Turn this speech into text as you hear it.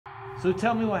So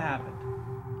tell me what happened.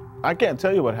 I can't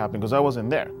tell you what happened because I wasn't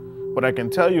there. What I can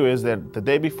tell you is that the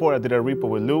day before I did a repo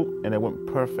with Lou and it went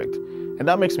perfect. And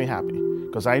that makes me happy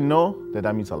because I know that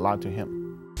that means a lot to him.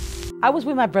 I was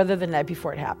with my brother the night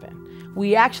before it happened.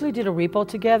 We actually did a repo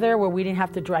together where we didn't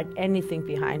have to drag anything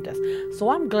behind us. So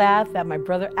I'm glad that my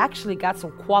brother actually got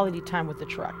some quality time with the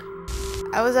truck.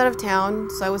 I was out of town,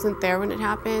 so I wasn't there when it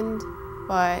happened,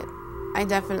 but I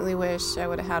definitely wish I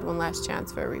would have had one last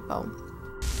chance for a repo.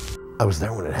 I was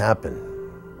there when it happened.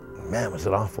 Man, was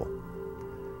it awful.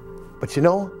 But you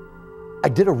know, I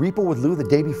did a repo with Lou the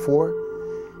day before,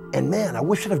 and man, I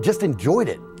wish I'd have just enjoyed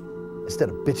it instead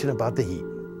of bitching about the heat.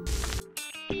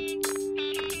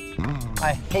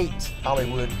 I hate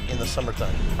Hollywood in the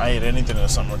summertime. I hate anything in the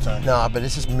summertime. No, but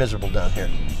it's just miserable down here.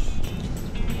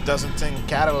 2010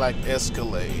 Cadillac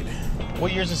Escalade.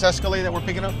 What year is this Escalade that we're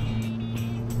picking up?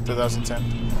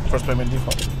 2010. First payment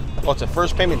default. Oh, it's a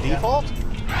first payment default?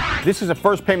 This is a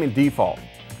first payment default.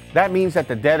 That means that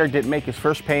the debtor didn't make his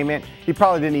first payment. He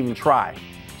probably didn't even try.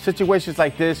 Situations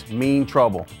like this mean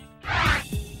trouble.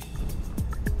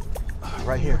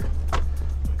 Right here.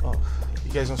 Oh,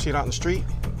 you guys don't see it out in the street?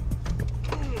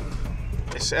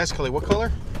 It's Escalade. What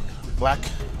color? Black.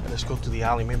 Let's go to the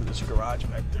alley. Maybe there's a garage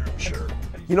back there. I'm sure.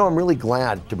 You know, I'm really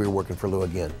glad to be working for Lou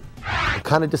again. I'm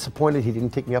kind of disappointed he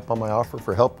didn't take me up on my offer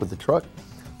for help with the truck,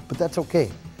 but that's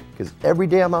okay, because every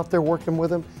day I'm out there working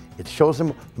with him, it shows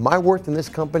him my worth in this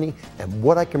company and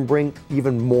what I can bring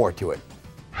even more to it.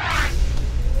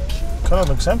 Kind of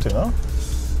looks empty, no?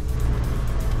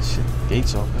 Shit,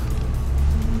 gate's open.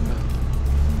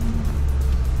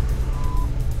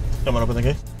 You want to open the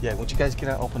gate? Yeah, once you guys get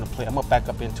out, open the plate. I'm gonna back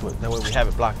up into it. That way we have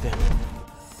it blocked in.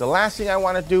 The last thing I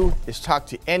want to do is talk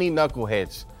to any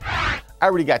knuckleheads. I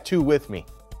already got two with me.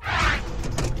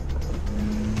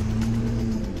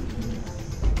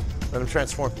 Let him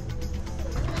transform.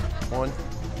 1,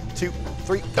 2,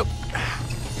 3, go.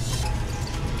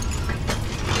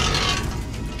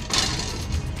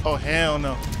 Oh, hell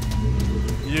no.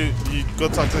 You go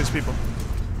talk to these people.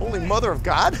 Holy mother of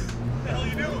God. What the hell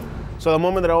you doing? So the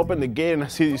moment that I open the gate and I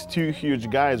see these two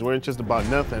huge guys wearing just about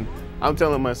nothing, I'm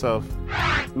telling myself,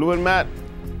 Lou and Matt,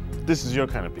 this is your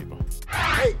kind of people.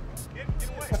 Hey.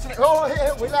 What's the name? Oh,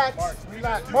 hey, relax.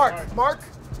 Relax.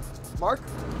 Mark?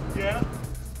 Yeah?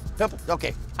 Temple.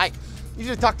 Okay. Hi. You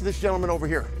need to talk to this gentleman over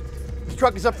here. This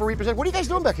truck is up for repossession. What are you guys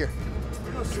doing back here?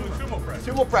 We're doing sumo practice.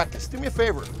 Sumo practice. Do me a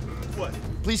favor. What?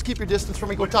 Please keep your distance from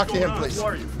me. Go talk to him, please. Who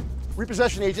are you?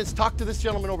 Repossession agents, talk to this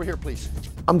gentleman over here, please.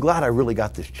 I'm glad I really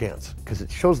got this chance, because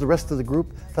it shows the rest of the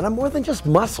group that I'm more than just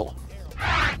muscle.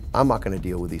 I'm not going to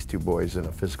deal with these two boys in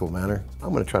a physical manner.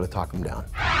 I'm going to try to talk them down.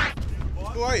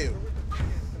 Who are you?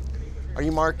 Are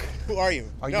you Mark? Who are you?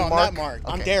 Are no, you I'm Mark? not Mark.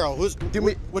 Okay. I'm Daryl.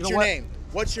 What's your what? name?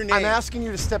 What's your name? I'm asking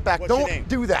you to step back. What's your Don't name?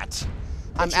 do that. What's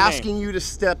I'm your asking you to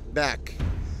step back.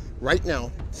 Right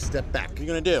now, step back. What are you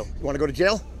gonna do? You want to go to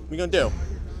jail? What are you gonna do?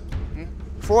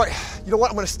 Froy, you know what?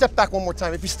 I'm going to step back one more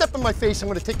time. If you step in my face, I'm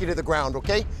going to take you to the ground,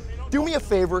 okay? Do me a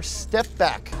favor, step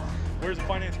back. Where's the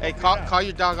finance Hey, company call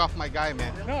your dog off my guy,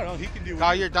 man. No, he can do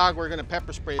Call your dog. We're gonna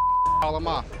pepper spray. Call him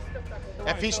off.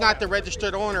 If he's not the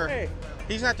registered owner,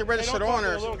 he's not the registered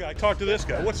owner. Little guy. Talk to this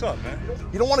guy. What's up, man?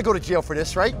 You don't want to go to jail for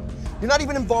this, right? You're not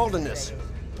even involved in this,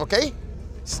 okay?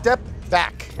 Step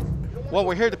back. Well,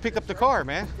 we're here to pick up the car,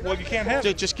 man. Well, you can't have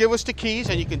it. Just give us the keys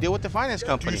and you can deal with the finance Do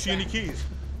company. you see any keys?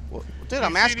 Well, dude, Do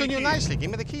I'm you see asking any you keys? nicely.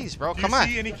 Give me the keys, bro. Do Come you on.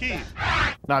 see any keys?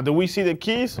 Now, do we see the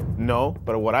keys? No,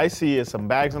 but what I see is some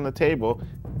bags on the table.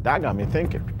 That got me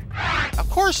thinking. Of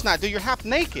course not, dude. You're half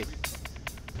naked.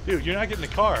 Dude, you're not getting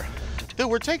the car. Dude,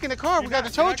 we're taking the car. We got the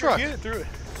You're tow not gonna truck. Get it through it.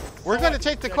 We're So gonna what?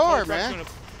 take the That car, tow truck's man.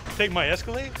 gonna Take my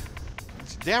Escalade?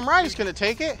 Damn right he's gonna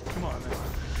take it. Come on, man.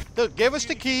 Dude, give us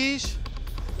the keys.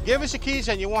 Give us the keys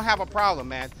and you won't have a problem,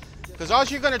 man. Because all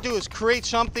you're gonna do is create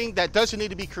something that doesn't need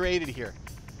to be created here.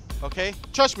 Okay?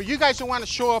 Trust me, you guys don't want to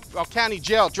show up at county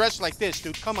jail dressed like this,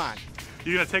 dude. Come on.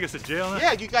 You gonna take us to jail now?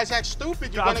 Yeah, you guys act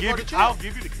stupid. You're I'll gonna go to jail. I'll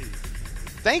give you the keys.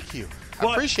 Thank you. I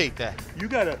But- appreciate that. You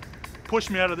gotta push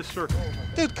me out of this circle.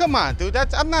 Dude, come on, dude.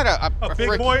 I'm not a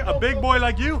big boy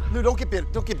like you? No, don't get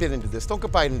bit into this. Don't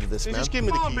get bite into this, Dude, man. just give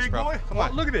me the Come on, keys, big bro. boy. Come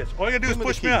on. Look at this. All you gotta do Give is me the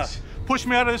push me out. keys. Push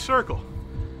me out of this circle.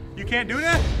 You can't do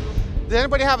that? Does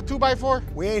anybody have a 2x4?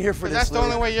 We ain't here for this, That's the Lou.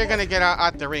 only way you're gonna get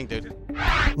out the ring, dude.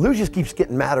 Lou just keeps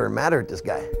getting madder and madder at this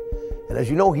guy. And as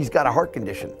you know, he's got a heart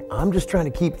condition. I'm just trying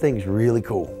to keep things really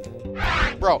cool.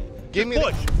 Bro, give me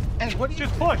push. the... Hey, what do you...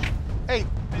 Just push. Hey,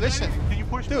 listen. Can you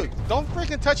push me? Dude, don't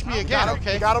freaking touch me again,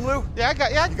 okay? You got him, Lou? Yeah,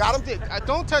 you got him?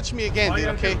 Don't touch me again, All you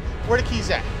dude, gotta okay? do- Where the keys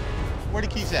at? Where the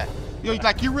keys at? You know,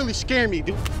 like, you really scare me,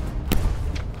 dude.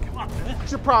 Come on, man.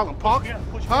 What's your problem, punk? Yeah,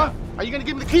 push me Huh? out. Are you gonna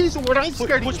give me the keys or what? I ain't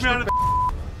scared Push of me you. out of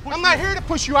the... I'm not here to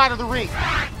push you out of the ring.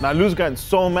 Now Lou's gotten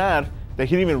so mad that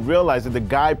he didn't even realize that the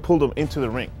guy pulled him into the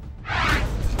ring.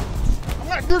 I'm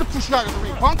not here to push you out of the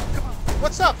ring, punk.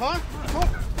 What's up, huh?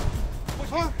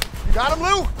 Huh? You got him,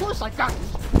 Lou? Of course I got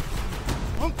him.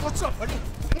 Punk, what's up, buddy?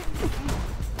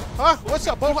 Huh? What's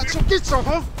up, boy? What's up? Get some,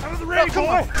 huh? Out of the ring, come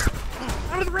boy! on.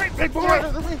 Out of the ring, big boy! Out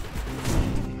of the ring.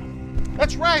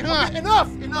 That's right, huh? Okay,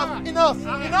 enough.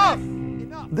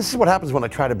 This is what happens when I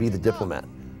try to be the diplomat.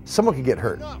 Someone could get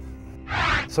hurt.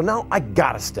 So now I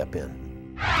gotta step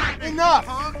in. Enough.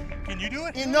 Can you do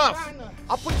it? Enough.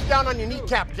 I'll put you down on your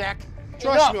kneecap, Jack.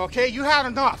 Trust me, okay? You had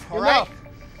enough, all right?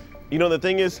 You know, the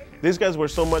thing is, these guys were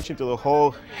so much into the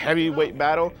whole heavyweight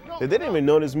battle that they didn't even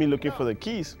notice me looking for the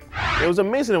keys. It was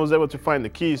amazing I was able to find the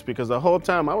keys because the whole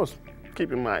time I was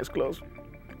keeping my eyes closed.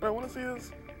 I want to see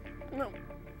this. No.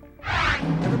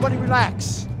 Everybody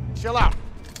relax. Chill out.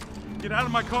 Get out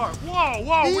of my car. Whoa,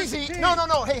 whoa. where's the Easy. key? No.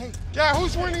 Hey. Yeah,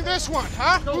 who's winning this one,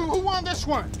 huh? Who won this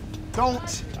one?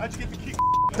 Don't. How'd you get the key?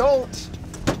 Don't.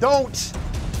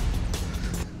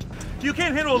 You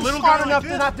can't handle a little Smart guy enough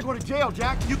like this. not to go to jail,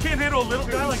 Jack. You can't handle a little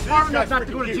guy like this. Smart enough not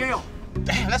to go to jail.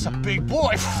 Damn, that's a big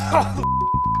boy.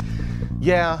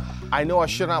 Yeah, I know I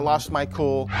should not lost my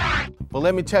cool, but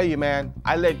let me tell you, man,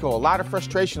 I let go a lot of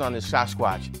frustration on this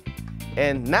Sasquatch.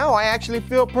 And now I actually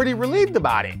feel pretty relieved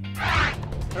about it.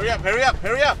 Hurry up. Dude,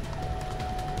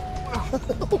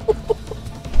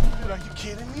 are you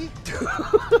kidding me?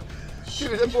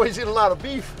 Dude, that boy's eating a lot of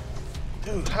beef.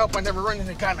 Dude, I hope I never run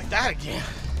into a guy like that again.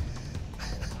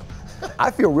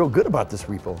 I feel real good about this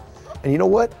repo. And you know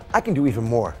what? I can do even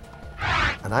more.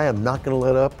 And I am not gonna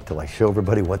let up until I show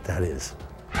everybody what that is.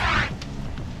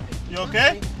 You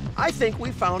okay? I think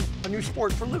we found a new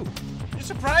sport for Lou. You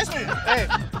surprised me. Hey,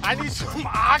 I need some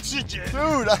oxygen.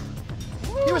 Dude,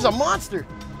 he was a monster.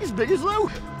 He's as big as Lou.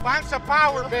 Find some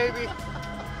power, baby.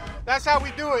 That's how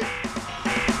we do it.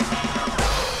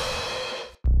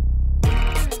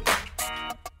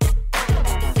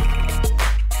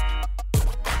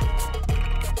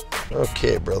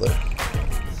 Okay, brother.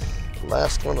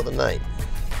 Last one of the night.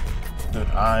 Dude,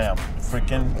 I am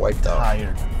freaking Wiped out.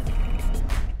 tired.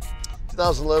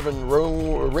 2011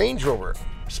 Range Rover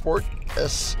Sport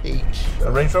SH.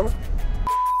 A Range Rover?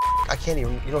 I can't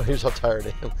even, here's how tired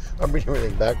I am. I'm reading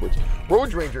everything backwards.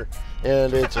 Road Ranger,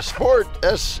 and it's a Sport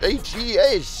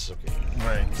SHES. Okay.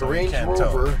 Right. The Range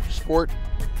Rover Sport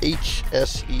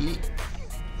HSE.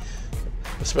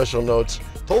 The special notes,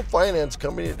 told finance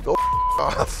company to go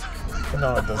off.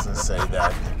 No, it doesn't say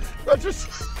that. I just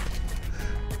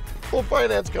told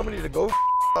finance company to go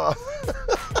off.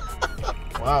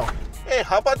 Wow. Hey,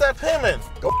 how about that payment?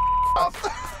 Go off.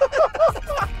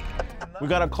 We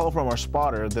got a call from our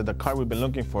spotter that the car we've been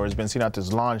looking for has been seen at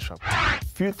this launch a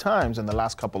few times in the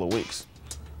last couple of weeks.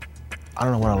 I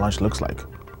don't know what our launch looks like.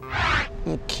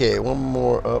 Okay, one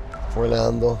more up,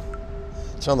 Fernando.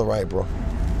 It's on the right, bro.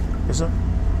 Is it?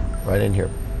 Right in here.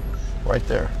 Right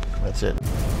there. That's it.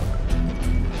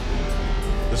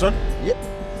 This one? Yep.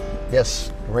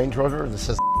 Yes, Range Rover that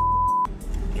says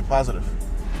You're positive.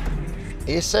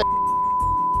 it says.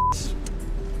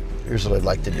 Here's what I'd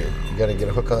like to do. You gotta get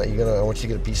a hook on it. I want you to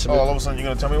get a piece of Oh, it. all of a sudden you're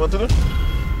gonna tell me what to do?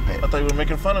 I thought you were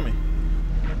making fun of me.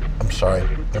 I'm sorry.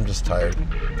 I'm just tired.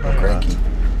 I'm cranky.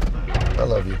 I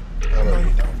love you. I love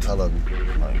you. I love you.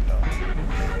 No, you don't.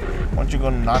 Why don't you go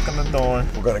knock on the door?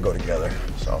 We're gonna go together.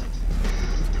 So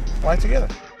Why together?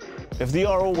 If the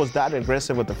RO was that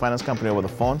aggressive with the finance company over the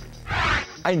phone,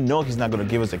 I know he's not gonna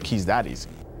give us the keys that easy.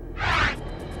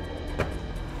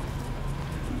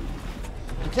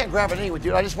 you can't grab it anyway,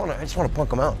 dude. I just wanna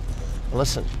punk him out. And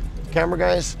listen, camera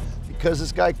guys, because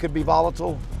this guy could be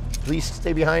volatile, please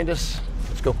stay behind us.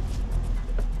 Let's go.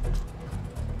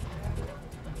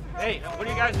 Hey, what are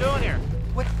you guys doing here?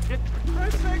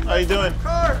 How you doing?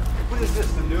 What is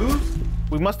this, the news?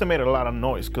 We must have made a lot of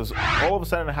noise because all of a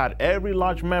sudden I had every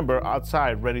lodge member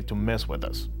outside ready to mess with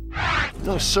us.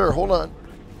 No, sir, hold on.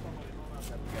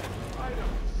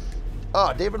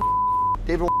 David.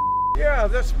 Yeah,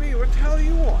 that's me. What the hell do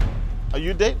you want? Are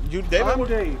you Dave? You David? I'm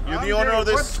Dave. You're I'm the owner Dave. of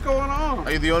this? What's going on?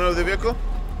 Are you the owner of the vehicle?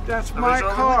 That's Range my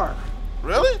Rover? car.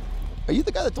 Really? Are you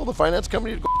the guy that told the finance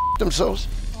company to go themselves?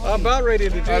 I'm about ready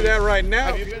to do that right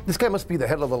now. This guy must be the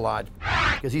head of the lodge,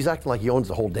 because he's acting like he owns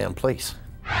the whole damn place.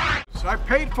 So I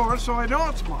paid for it, so I know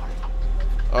it's mine.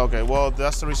 Okay, well,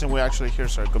 that's the reason we're actually here,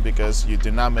 sir, because you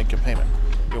did not make your payment.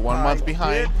 You're 1 month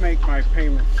behind. I did make my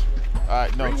payments. All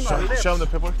right, no, Read my show lips. them the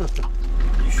paperwork.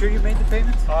 You sure you made the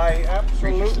payments? I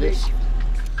absolutely.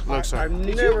 Look, sir, I've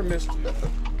never missed it.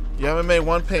 you haven't made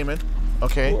one payment,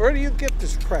 okay? Where do you get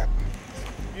this crap?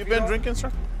 You've been drinking,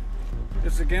 sir?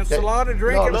 It's against the law to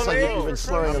drink and no, say. no, You've been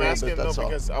slurring a I'm little asking bit, though that's all.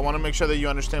 because I want to make sure that you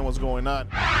understand what's going on.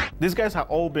 These guys have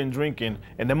all been drinking,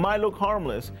 and they might look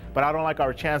harmless, but I don't like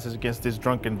our chances against these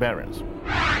drunken barons.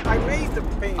 I made the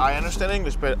payment. I understand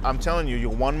English, but I'm telling you, you're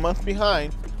 1 month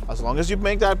behind. As long as you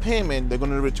make that payment, they're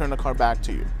going to return the car back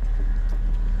to you.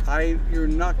 You're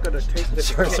not going to take the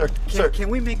Sir. Can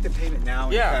we make the payment now?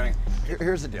 Yeah.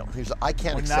 Here's the deal. I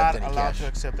can't We're accept not any allowed cash. to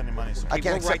accept any money, sir. I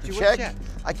can't People accept write a you a check. check.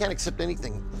 I can't accept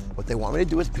anything. What they want me to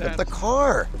do is pick up the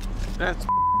car. That's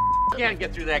Can't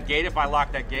get through that gate if I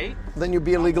lock that gate. Then you'd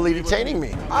be illegally detaining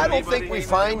me. I don't think we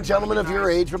fine gentlemen of your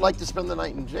age would like to spend the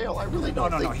night in jail. I really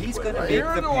don't think he's we going would, to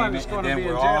right? make the one that's going to be in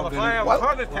jail if I have a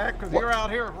heart attack because you're out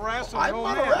here harassing I'm old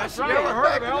not man. harassing You you. ever I'm heard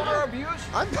of backing elder off. abuse?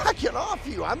 I'm backing off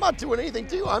you. I'm not doing anything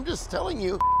to you. I'm just telling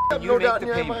you. I have You no make doubt the in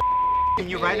your payment. Can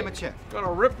you write him a check? Going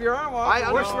to rip your arm off. I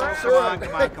and whip your understand,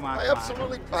 ass. sir. Come on. I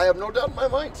absolutely, I have no doubt in my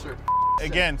mind, sir.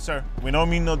 Again, sir, we don't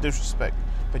mean no disrespect,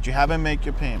 but you haven't made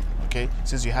your payment, okay?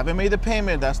 Since you haven't made the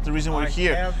payment, that's the reason we're I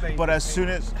here. have made But the as soon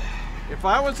as... If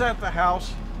I was at the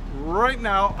house right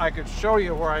now, I could show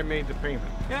you where I made the payment.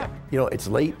 Yeah. You know, it's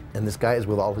late, and this guy is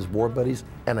with all his war buddies,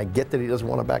 and I get that he doesn't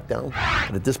want to back down.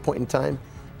 But at this point in time,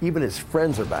 even his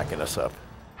friends are backing us up.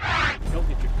 Go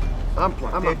get your I'm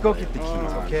Go get the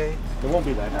keys, okay? It won't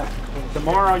be that night.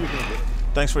 Tomorrow you can get it.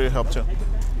 Thanks for your help, too.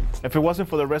 If it wasn't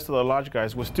for the rest of the lodge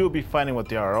guys, we'd still be fighting with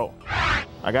the RO.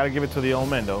 I gotta give it to the old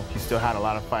man, though. He still had a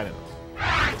lot of fighting.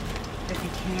 If you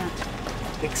can't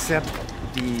accept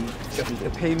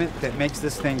the payment that makes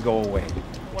this thing go away.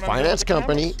 Finance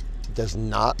company does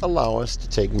not allow us to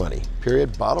take money.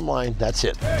 Period. Bottom line, that's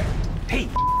it. Hey!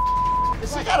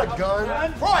 Has he got a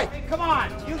gun? Froy! Hey, come on,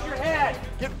 use your head.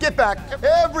 Get back.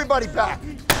 Everybody back.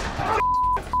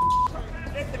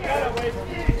 Get the gun away from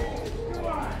me.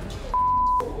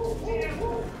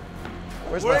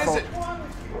 Where's Where my is phone? it?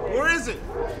 Where is it?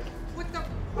 What the?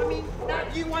 I mean, now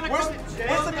you want to go to jail?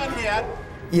 Where's the gun he had?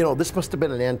 You know, this must have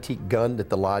been an antique gun that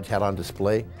the lodge had on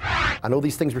display. I know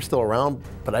these things were still around,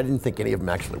 but I didn't think any of them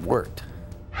actually worked.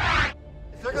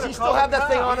 Does he still have that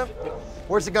thing on him?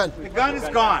 Where's the gun? The gun is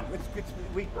gone.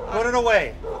 We put it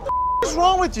away. What's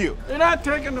wrong with you? You're not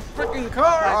taking the freaking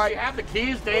car. All right, you have the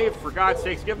keys, Dave. For God's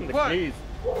sakes, give him the What? keys.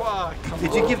 Oh, come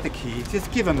Did you give the keys?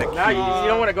 Just give him the keys. Now you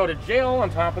don't want to go to jail on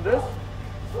top of this.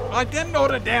 I didn't know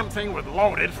the damn thing was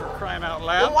loaded, for crying out Then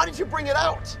loud. why did you bring it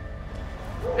out?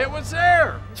 It was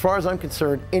there. As far as I'm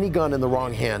concerned, any gun in the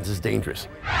wrong hands is dangerous.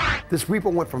 This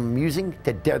Repo went from amusing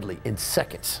to deadly in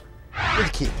seconds. Give me the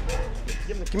key.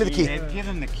 Give me the key. Dave, give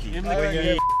him the key. Give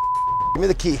me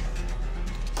the key.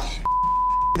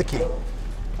 The key.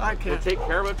 I We'll can't. take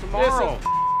care of it tomorrow.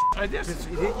 I just.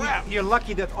 You're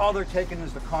lucky that all they're taking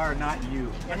is the car, not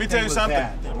you. Let me tell you was something.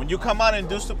 that. When you come out and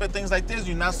do stupid things like this,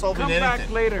 you're not solving Come anything. back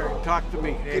later and talk to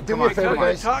me. Hey, Do come me a on, favor, come on,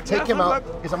 guys. talk Take him nothing out.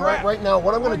 but Because crap. right now,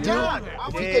 what I'm going to do, Yeah.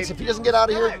 if he doesn't get out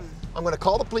of here, I'm going to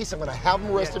call the police. I'm going to have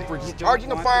him arrested for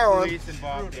discharging a firearm.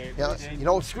 Yeah, you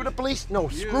know, screw the police. No,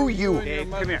 screw you.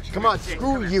 Come here. Come on,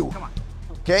 screw you.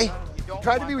 Okay?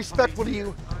 Try to be respectful to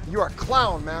you. You're a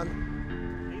clown, man.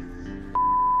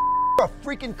 You're a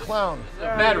freaking clown.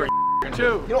 Veteran.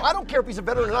 Too. You know, I don't care if he's a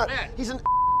veteran or not. He's an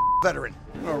veteran.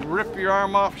 I'm gonna rip your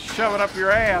arm off, shove it up your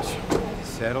ass.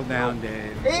 Settle down,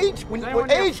 Dave. Age, when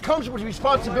age comes with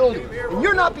responsibility, and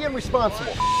you're not being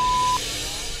responsible.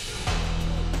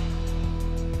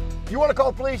 You want to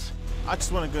call the police? I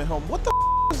just want to go home. What the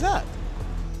is that?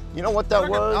 You know what that Like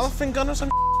an was? elephant gun or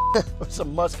something? It's a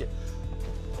musket.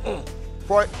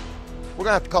 Froy, we're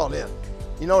gonna have to call it in.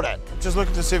 You know that. Just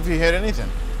looking to see if he hit anything.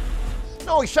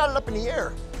 No, he shot it up in the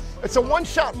air. It's a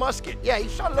one-shot musket. Yeah, he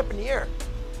shot it up in the air.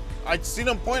 I'd seen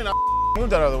him pointing. I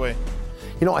moved that other way.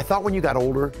 You know, I thought when you got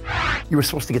older, you were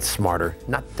supposed to get smarter,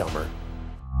 not dumber.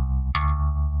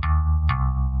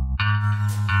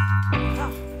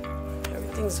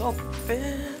 Everything's open.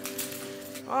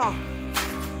 Oh.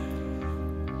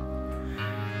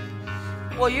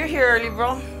 Well, you're here early, bro.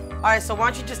 All right, so why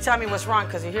don't you just tell me what's wrong,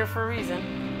 because you're here for a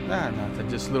reason. Nah, nothing.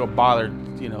 Just a little bothered,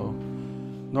 you know.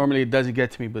 Normally it doesn't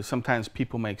get to me, but sometimes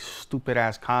people make stupid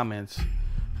ass comments.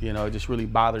 You know, it just really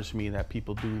bothers me that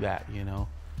people do that, you know.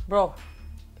 Bro,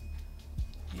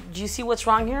 do you see what's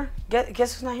wrong here?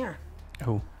 Guess who's not here?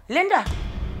 Who? Linda.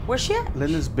 Where's she at?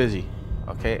 Linda's busy,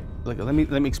 okay? Look, let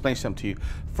me explain something to you.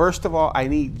 First of all, I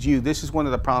need you. This is one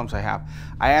of the problems I have.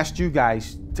 I asked you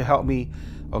guys to help me,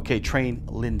 okay, train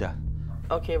Linda.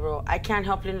 Okay, bro, I can't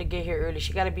help Linda get here early.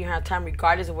 She gotta be here on time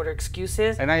regardless of what her excuse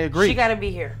is. And I agree. She gotta be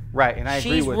here. Right, and I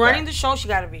agree with that. She's running the show, she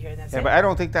gotta be here, that's Yeah, it. but I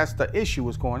don't think that's the issue,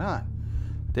 what's going on.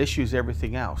 The issue is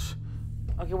everything else.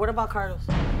 Okay, what about Carlos?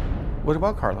 What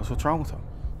about Carlos? What's wrong with him?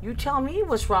 You tell me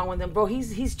what's wrong with him, bro.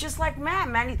 He's just like Matt,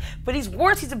 man. But he's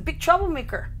worse. He's a big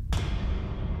troublemaker.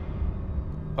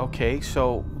 Okay,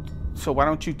 so why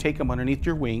don't you take him underneath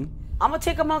your wing? I'm gonna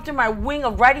take him under my wing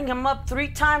of writing him up 3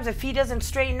 times if he doesn't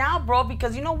straighten out, bro.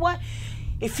 Because you know what?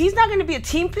 If he's not gonna be a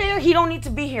team player, he don't need to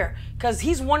be here. Because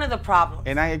he's one of the problems.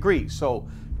 And I agree. So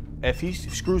if he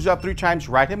screws up 3 times,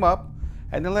 write him up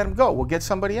and then let him go. We'll get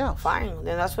somebody else. Fine,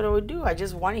 then that's what I would do. I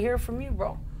just want to hear from you,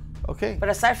 bro. Okay. But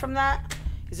aside from that,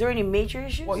 is there any major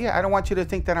issues? Well, yeah, I don't want you to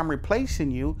think that I'm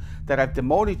replacing you, that I've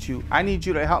demoted you. I need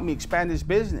you to help me expand this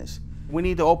business. We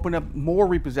need to open up more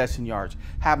repossessing yards,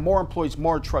 have more employees,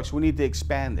 more trucks. We need to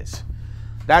expand this.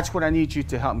 That's what I need you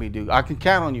to help me do. I can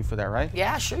count on you for that, right?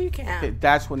 Yeah, sure you can. Okay,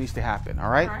 that's what needs to happen, all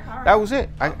right? All right. That was it.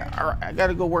 I got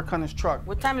to go work on this truck.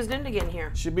 What time is Linda getting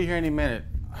here? She'll be here any minute.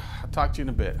 I'll talk to you in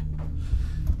a bit.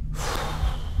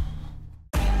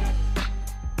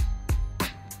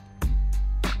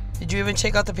 Did you even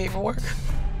check out the paperwork?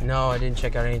 No, I didn't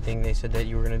check out anything. They said that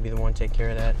you were going to be the one to take care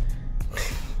of that.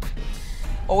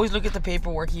 Always look at the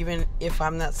paperwork, even if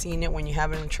I'm not seeing it when you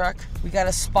have it in the truck. We got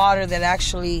a spotter that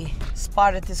actually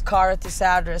spotted this car at this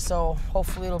address, so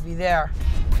hopefully it'll be there.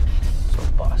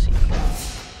 So bossy.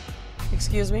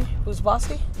 Excuse me? Who's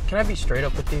bossy? Can I be straight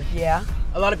up with you? Yeah.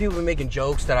 A lot of people have been making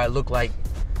jokes that I look like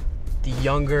the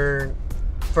younger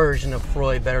version of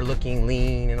Froy, better looking,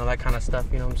 lean, and all that kind of stuff,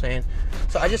 you know what I'm saying?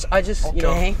 So I just, Okay. you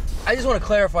know, I just want to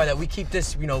clarify that we keep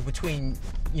this, you know, between,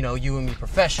 you know, you and me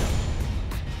professional.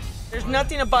 There's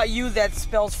nothing about you that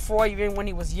spells Froy even when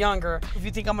he was younger. If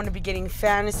you think I'm gonna be getting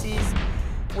fantasies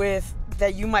with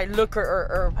that you might look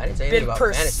or I didn't say anything about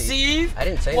perceive. fantasies. I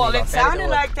didn't say anything well, about it sounded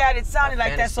fantasy. like that. It sounded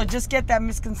like that. Fantasy. So just get that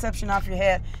misconception off your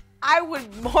head. I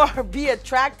would more be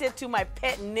attracted to my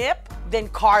pet Nip than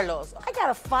Carlos. I got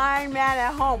a fine man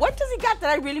at home. What does he got that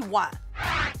I really want?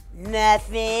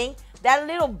 Nothing. That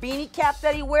little beanie cap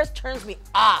that he wears turns me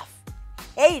off.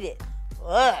 Hate it.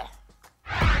 Ugh.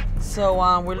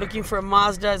 So we're looking for a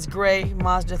Mazda. It's gray,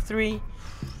 Mazda 3.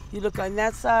 You look on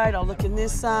that side, I'll look in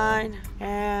this side.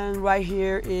 And right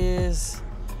here is,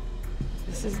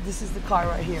 this is the car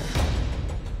right here.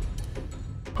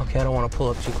 Okay, I don't want to pull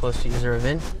up too close to you. Is there a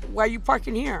VIN? Why are you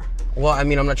parking here? Well, I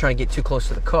mean, I'm not trying to get too close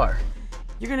to the car.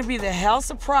 You're gonna be the hell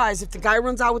surprised if the guy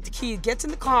runs out with the key, gets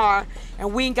in the car,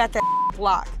 and we ain't got that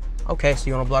block. Okay, so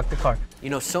you want to block the car. You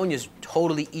know, Sonia's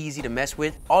totally easy to mess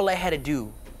with. All I had to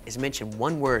do is mention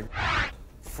one word,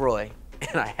 Froy,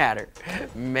 and I had her.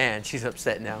 Man, she's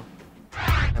upset now.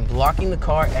 I'm blocking the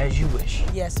car as you wish.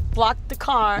 Yes, block the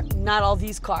car, not all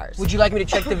these cars. Would you like me to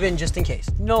check the VIN just in case?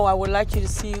 No, I would like you to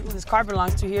see who this car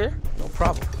belongs to here. No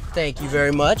problem. Thank you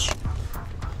very much.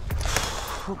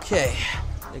 Okay,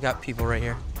 they got people right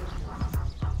here.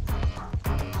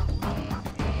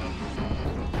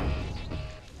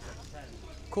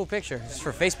 Cool picture. Is this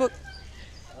for Facebook?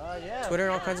 Yeah. Twitter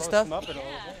and all kinds of stuff?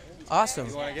 Awesome.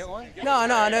 You want to get one?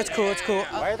 No, it's cool, it's cool.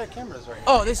 Why are there cameras right here?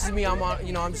 Oh, this is me. I'm on,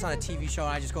 you know, I'm just on a TV show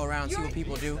and I just go around and see what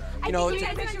people do. You know.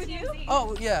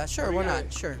 Oh, yeah, sure, why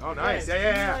not? Sure. Oh, nice.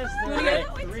 Yeah.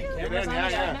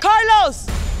 Carlos,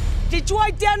 did you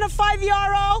identify the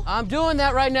RO? I'm doing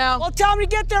that right now. Well, tell them to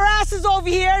get their asses over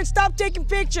here and stop taking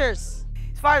pictures.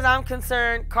 As far as I'm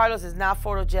concerned, Carlos is not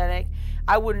photogenic.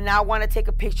 I would not want to take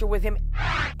a picture with him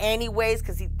anyways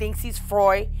because he thinks he's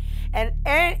Froy. And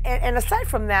aside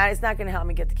from that, it's not going to help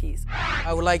me get the keys.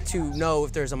 I would like to know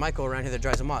if there's a Michael around here that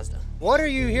drives a Mazda. What are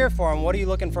you here for, and what are you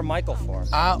looking for Michael for?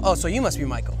 Oh, so you must be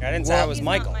Michael. I didn't say I was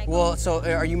Michael. Well, so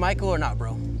are you Michael or not,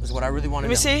 bro? Is what I really want to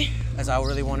know. Let me see. As I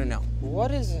really want to know.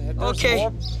 What is it? Okay.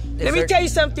 Let me tell you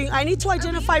something. I need to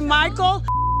identify Michael,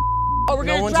 or we're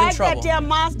going to drag that damn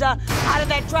Mazda out of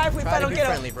that driveway if I don't get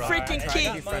a freaking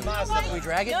key. Can we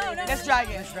drag it? No. Let's drag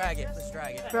it. Let's drag it. Let's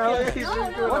drag it. No, he's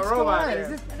just doing a robot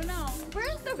here. I don't know.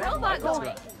 Where's the robot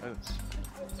going?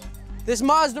 This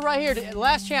Mazda right here,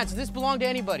 last chance. Does this belong to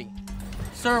anybody?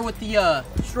 Sir with the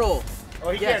stroll.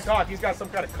 Oh, he can't talk. He's got some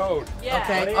kind of code. Yeah.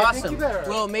 Okay, awesome.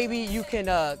 Well, maybe you can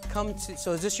come to,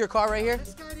 so is this your car right here?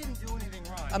 This guy didn't do anything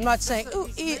wrong. I'm not saying,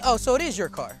 oh, so it is your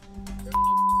car.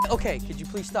 Okay, could you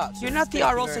please stop? You're not the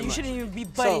RO, so you shouldn't even be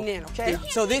butting in, okay?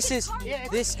 So this is, hey,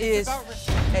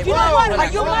 you know what?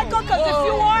 Are you Michael? Because if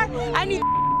you are, I need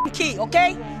a key,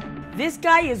 okay? This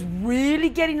guy is really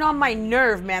getting on my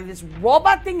nerve, man. This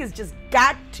robot thing has just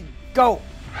got to go.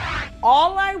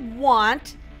 All I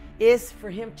want is for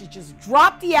him to just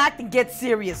drop the act and get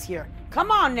serious here. Come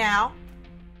on now.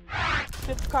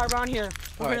 flip the car around here.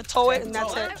 We're All gonna right. tow it, and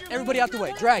that's it. Everybody out the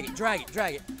way. Drag it, drag it,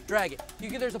 drag it, drag it.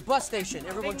 There's a bus station.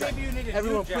 Everyone drag. Maybe you need a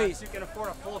Everyone, new job please. so you can afford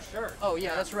a full shirt. Oh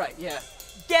yeah, that's right. Yeah.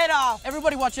 Get off.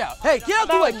 Everybody, watch out. Hey, get out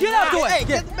the way. Get out the way. Hey,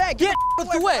 get the bag. Get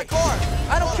out the way.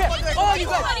 I don't care. Oh, you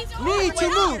guys need to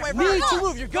move. Need to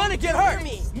move. You're gonna get hurt.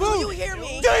 Move. Do you hear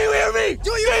me? Do you hear me?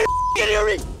 Do you hear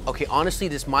me? Okay, honestly,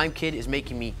 this mime kid is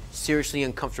making me seriously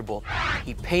uncomfortable.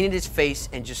 He painted his face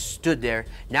and just stood there.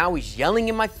 Now he's yelling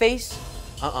in my face.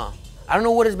 I don't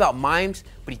know what it's about mimes,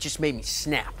 but he just made me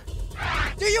snap.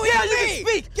 Do you hear me? You can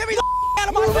speak. Get me the out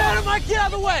of my Move way. out of my, get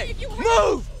out of the way.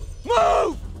 Move.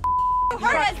 Move.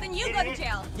 Hurt us, then you go to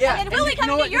jail. Yeah, And then we'll be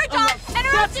coming to your job and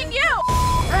arresting you.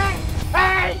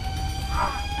 Hey!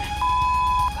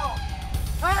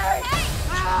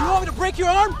 You want me to break your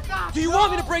arm? Do you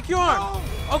want me to break your arm?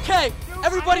 Okay,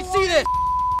 everybody see this.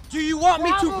 Do you want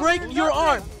me to break your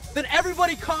arm? Then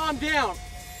everybody calm down.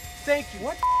 Thank you.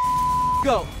 What?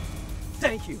 Go.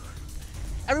 Thank you.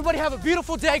 Everybody have a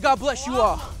beautiful day. God bless you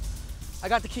all. I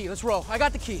got the key. Let's roll. I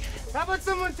got the key. How about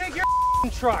someone take your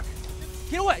truck?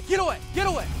 Get away. Get away. Get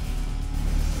away.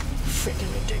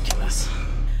 Freaking ridiculous.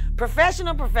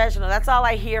 Professional, professional. That's all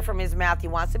I hear from his mouth. He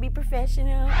wants to be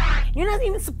professional. You're not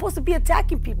even supposed to be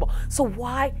attacking people. So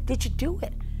why did you do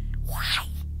it? Why?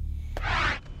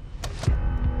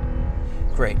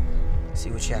 Great. See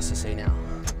what she has to say now.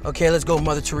 Okay, let's go,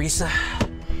 Mother Teresa.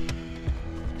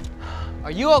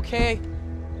 Are you okay?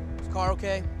 Is the car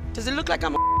okay? Does it look like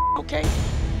I'm okay?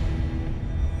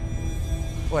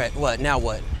 Wait, what? Now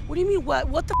what? What do you mean what?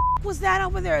 What the was that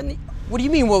over there? What do you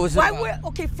mean, what was Why it?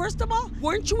 okay, first of all,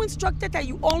 weren't you instructed that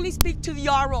you only speak to the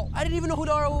RO? I didn't even know who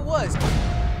the RO was.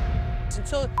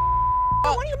 Until...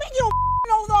 What do you mean you don't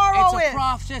know who the RO is? It's a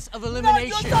process of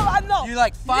elimination. No. You're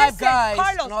like five Listen, guys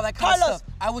Carlos, and all that kind of stuff.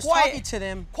 I was talking to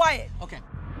them. Quiet. Okay.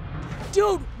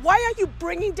 Dude, why are you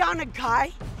bringing down a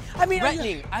guy? I mean,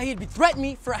 threatening. He had threatened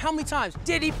me for how many times?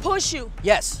 Did he push you?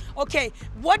 Yes. Okay,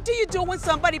 what do you do when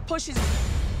somebody pushes you?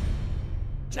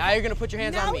 Now you're gonna put your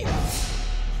hands on me.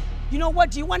 You know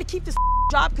what? Do you want to keep this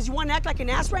job because you want to act like an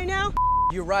ass right now?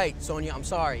 You're right, Sonia. I'm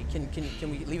sorry. Can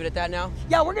we leave it at that now?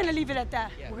 Yeah, we're gonna leave it at that.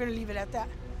 Yeah. We're gonna leave it at that.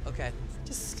 Okay.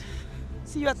 Just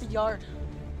see you at the yard.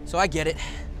 So I get it.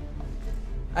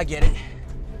 I get it.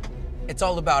 It's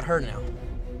all about her now.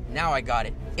 Now I got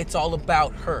it. It's all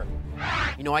about her.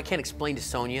 You know, I can't explain to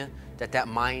Sonia that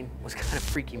mine was kind of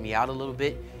freaking me out a little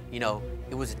bit. You know,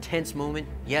 it was a tense moment.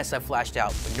 Yes, I flashed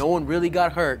out, but no one really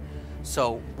got hurt.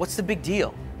 So what's the big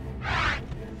deal?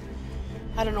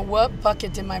 I don't know what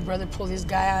bucket did my brother pull this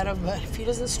guy out of, but if he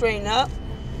doesn't straighten up,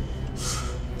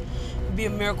 it'd be a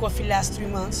miracle if he lasts 3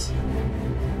 months.